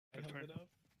fine. it up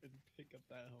and pick up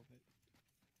that helmet.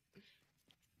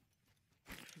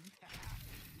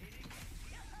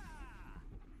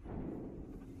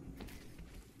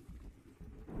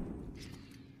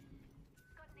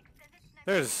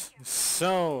 There's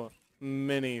so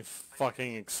many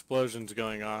fucking explosions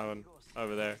going on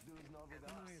over there. Don't worry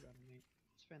about it, mate.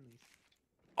 It's friendly.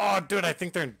 Oh, dude, I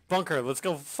think they're in bunker. Let's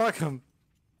go fuck them.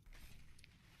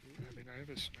 I mean, I have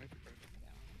a sniper rifle.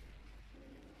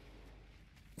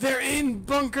 They're in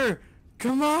bunker.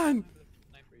 Come on.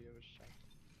 Sniper, you have a shot.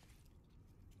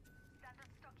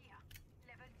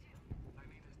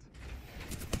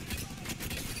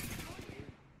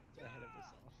 It's ahead of us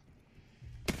all.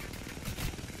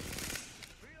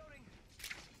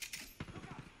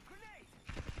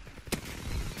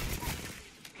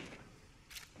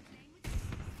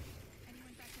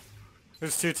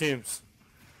 There's two teams.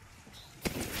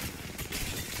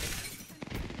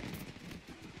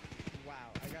 Wow,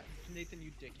 I got Nathan,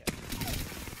 you dickhead.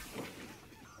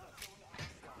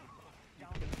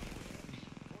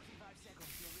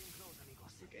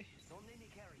 Okay.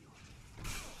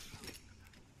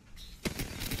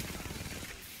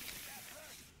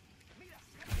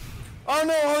 Oh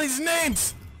no, all these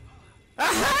names!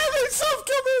 Aha! They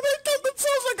self-killed me! They killed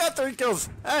themselves! I got 3 kills!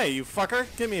 Hey, you fucker!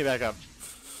 Get me back up.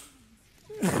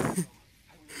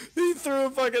 He threw a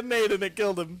fucking nade and it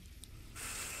killed him.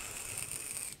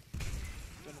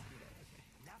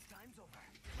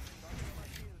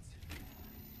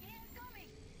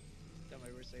 Don't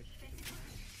worry, we're safe.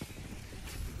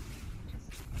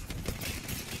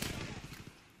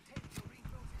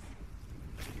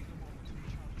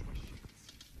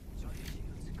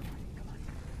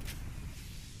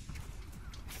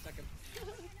 Second.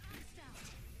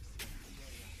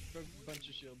 Broke a bunch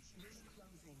of shields.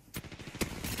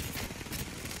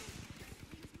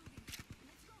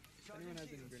 If anyone has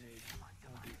any grenades,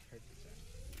 I'll be perfect there.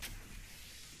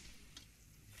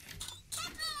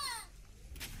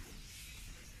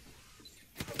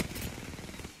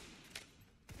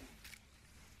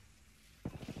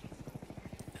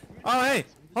 Oh hey,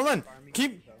 hold on.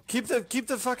 Keep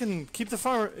the fucking keep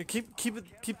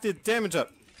the damage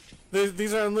up.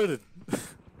 These are unlooted. I'm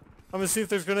gonna see if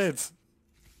there's grenades.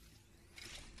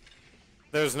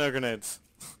 There's no grenades.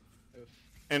 Oof.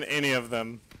 In any of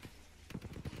them.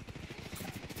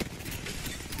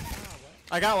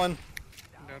 I got one.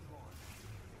 Nope.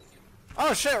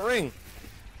 Oh shit, ring.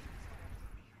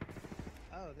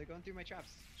 Oh, they're going through my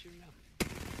traps. Shoot 'em now.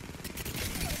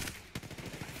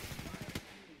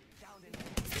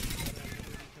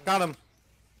 Got him.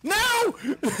 No!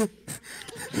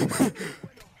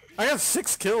 I got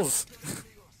 6 kills.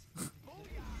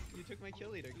 You took my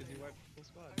kill leader because you wiped full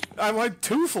squad. I wiped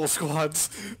 2 full squads.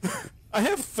 I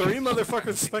have 3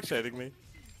 motherfuckers spectating me.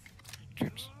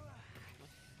 James.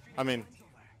 I mean,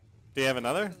 do you have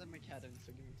another? I let my cat in,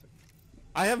 so give me a second.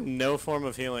 I have no form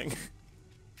of healing.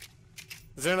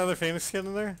 Is there another Phoenix skin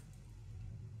in there?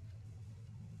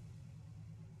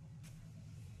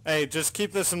 Hey, just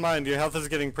keep this in mind. Your health is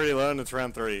getting pretty low and it's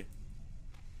round 3.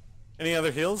 Any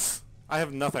other heals? I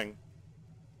have nothing.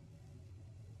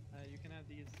 You can have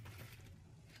these.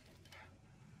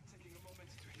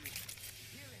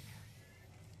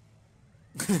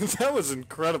 That was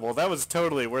incredible. That was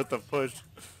totally worth the push.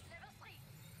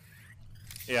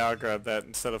 Yeah, I'll grab that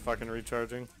instead of fucking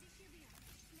recharging.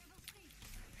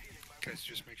 Guys,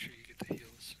 just make sure you get the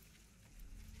heals.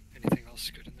 Anything else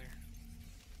good in there?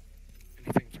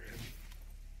 Anything for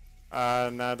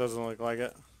him? Nah, it doesn't look like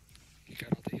it. You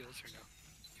got all the heals or no?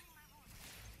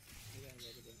 Yeah, a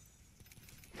little bit.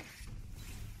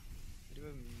 I do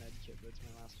have a med kit, but it's my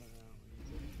last one. I don't want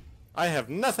to use it. I have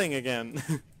nothing again.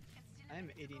 I am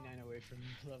 89 away from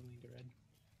leveling to red.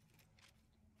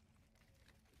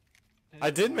 I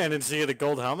did manage to get a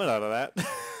gold helmet out of that.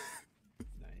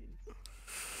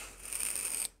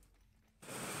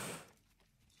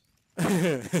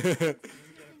 Nice.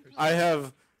 I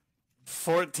have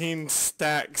 14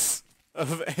 stacks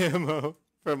of ammo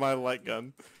for my light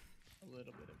gun. A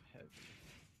little bit of heavy.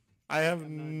 I have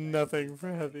I'm not nothing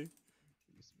for heavy.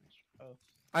 You smash. Oh,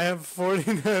 I have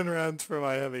 49 rounds for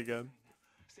my heavy gun.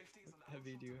 what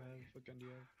heavy do you have? What gun do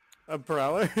you have? A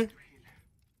prowler?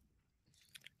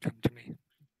 Come to me.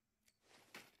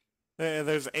 Hey,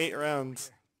 there's 8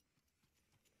 rounds.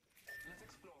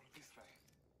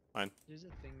 Fine. There's a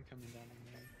thing coming down on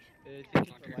me. I think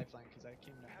it's a lifeline because I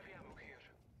came down.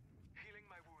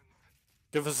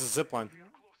 Give us a zip line.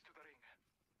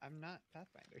 I'm not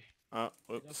Pathfinder. Oh,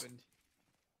 It oops. opened.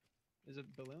 There's a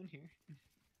balloon here.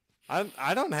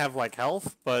 I don't have like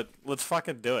health, but let's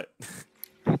fucking do it.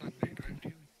 Hold on, mate. I'm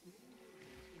healing.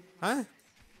 Huh?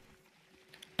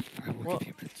 I will we'll Well- give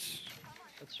you mints.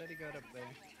 Let's try to go up there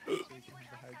so we can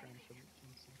have the high ground for the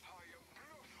teams.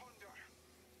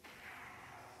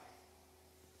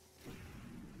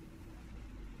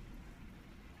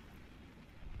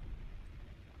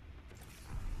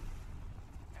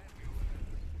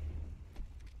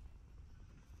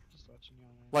 Just watching you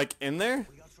on there. Like in there?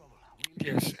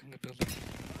 Yes, in the building.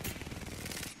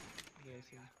 Yeah, I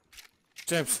see.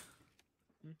 James.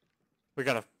 Hmm? We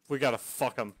gotta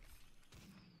fuck them.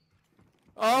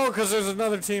 Oh, cause there's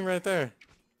another team right there.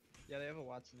 Yeah, they have a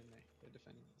Watson in there. They're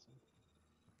defending this one.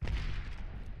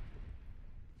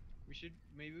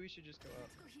 Maybe we should just go up.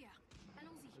 Go here.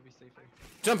 Allons-y. It'll be safer.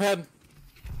 Jump head.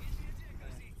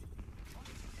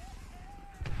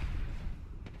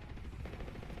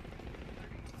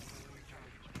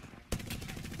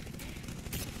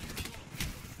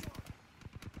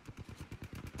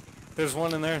 There's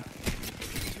one in there.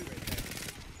 Two right there.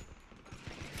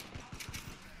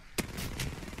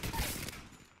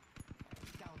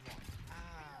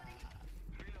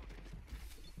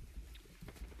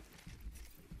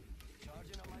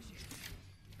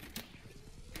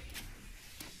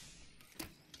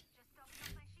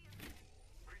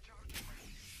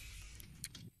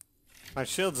 My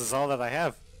shields is all that I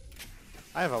have.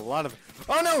 I have a lot of.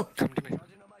 Oh no! Come to me. Are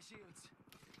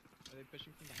they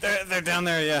pushing from behind? They're down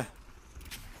there, yeah.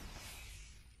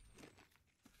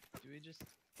 Do we just...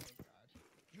 Oh god.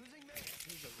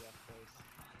 This is a rough place.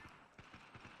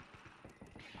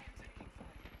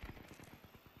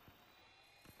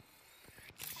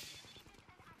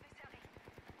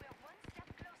 We're one step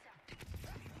closer.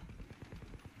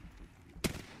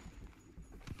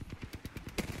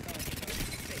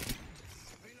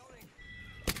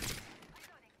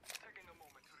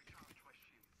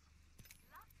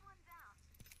 Last one down.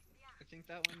 I think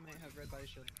that one might have red body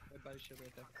shield. Red body shield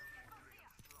right there.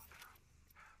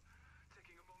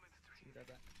 So you grab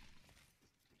that.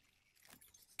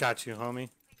 Got you, homie.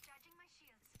 Recharging my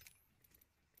shields.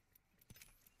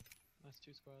 Last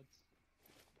two squads.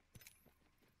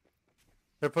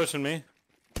 They're pushing me.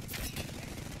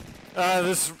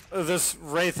 This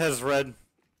wraith has red.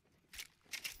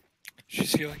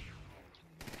 She's healing.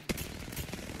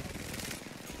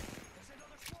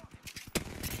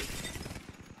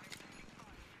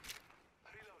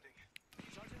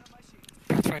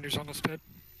 Pathfinder's almost dead.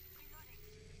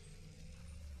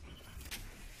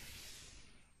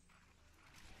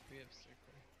 We have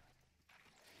circle.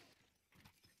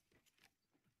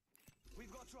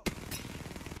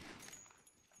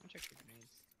 I'll check the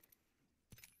grenades.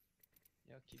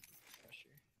 Yeah, I'll keep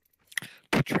pressure.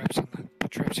 Put traps on that.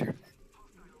 Put traps here.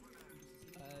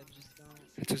 Just don't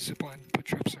It's a zipline. Put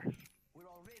traps there. do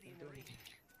anything.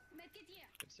 Medkit here.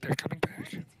 Good They're sir. coming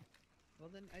back. Well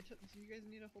then, so you guys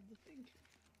need to hold the thing.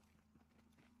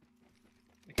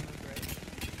 They come up right.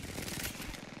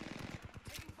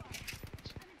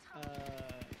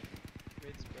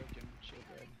 Raid's broken. Shield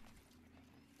red.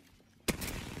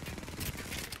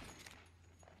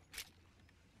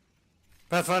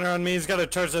 Pathfinder on me. He's got to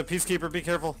charge the peacekeeper. Be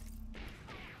careful.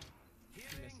 He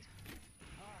missed.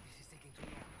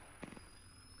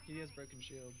 He has broken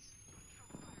shields.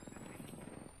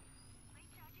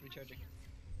 Recharging.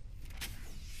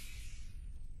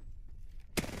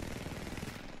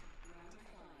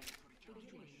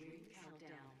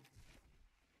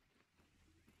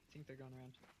 I think they're going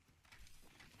around.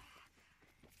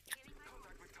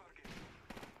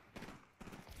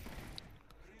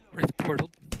 Wraith portal.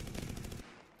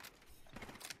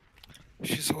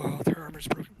 She's low health. Her armor's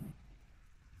broken.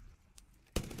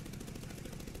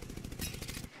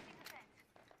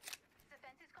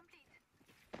 Defense is complete.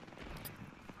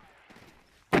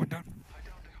 Going down.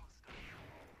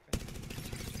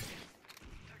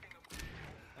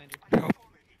 Find her. Help.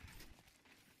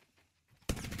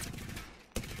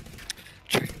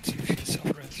 Check and see if she's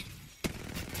self-res.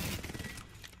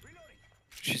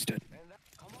 She's dead.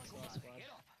 That's the last squad.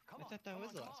 I thought that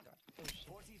was the last squad. Oh shit.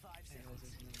 I didn't realize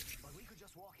there's another.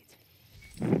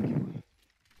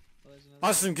 Well, there's another.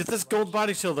 Austin, get this gold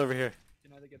body shield over here. You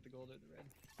can either get the gold or the red.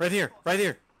 Right here. Right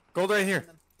here. Gold right here.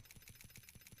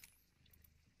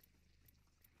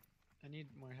 I need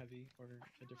more heavy or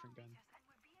a different gun.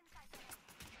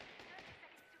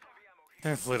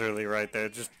 It's literally right there.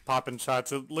 Just popping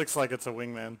shots. It looks like it's a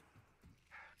wingman.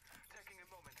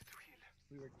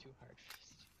 We worked too hard for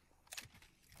this.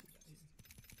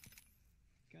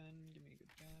 Gun, give me a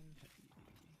good gun. Heavy.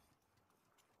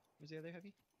 Where's the other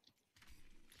heavy?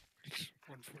 It's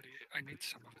 148. I need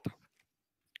some of it though.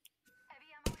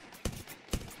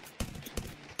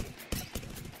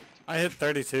 I hit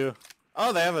 32.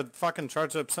 Oh, they have a fucking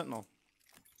charged up sentinel.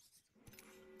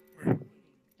 Where? Don't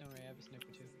worry, I have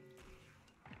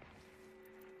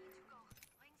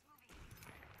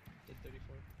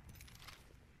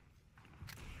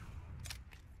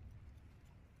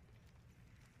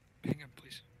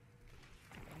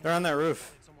They're on that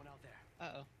roof. Someone out there.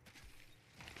 Uh-oh.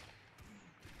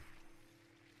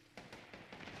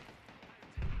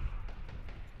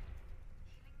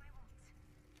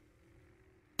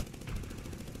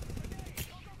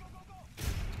 Healing my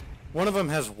wounds. One of them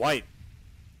has white.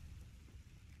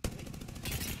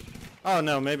 Oh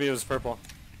no, maybe it was purple.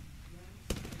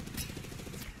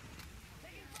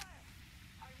 Taking fire.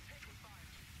 I'm taking fire.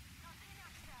 Not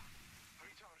enough, sir.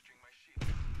 Recharging my shield.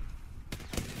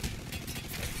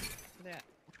 Where they at?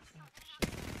 Oh, shit.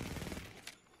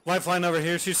 Lifeline over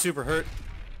here, she's super hurt.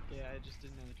 Yeah, I just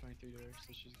didn't know the 23 door,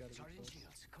 so she's gotta be Charging close.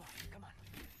 shields. Come on.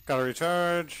 Gotta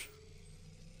recharge.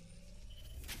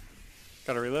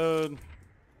 Gotta reload.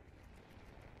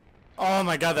 Oh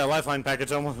my god, that lifeline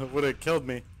package almost would have killed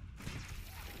me.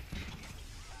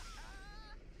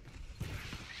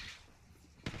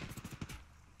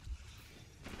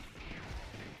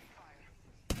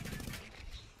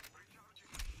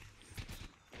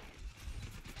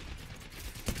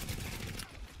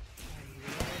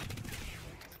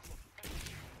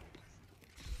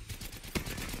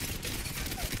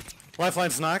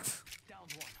 Lifeline's knocked.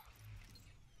 Downed one.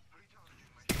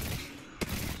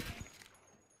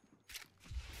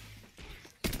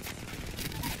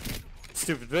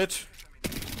 Stupid bitch.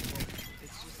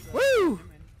 It's just, Woo! never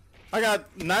mind. I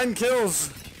got 9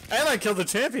 kills. And I killed the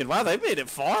champion. Wow, they made it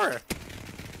far.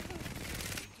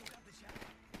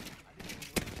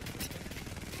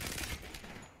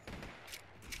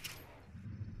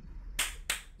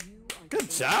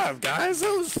 Good job, guys.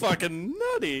 That was fucking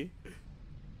nutty.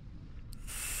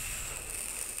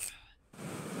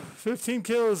 15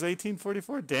 kills,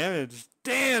 1844 damage.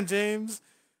 Damn, James.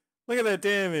 Look at that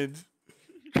damage.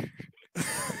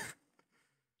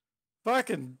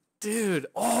 Fucking dude.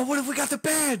 Oh, what if we got the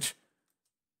badge?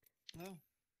 Oh,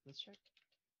 let's check.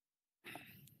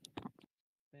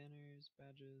 Banners,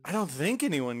 badges. I don't think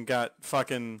anyone got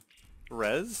fucking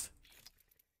res.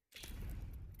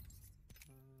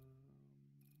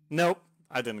 Nope,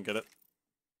 I didn't get it.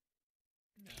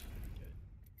 No, I'm good.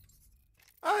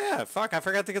 Oh yeah, fuck, I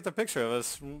forgot to get the picture of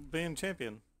us being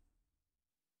champion.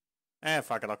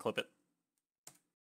 Fuck it, I'll clip it.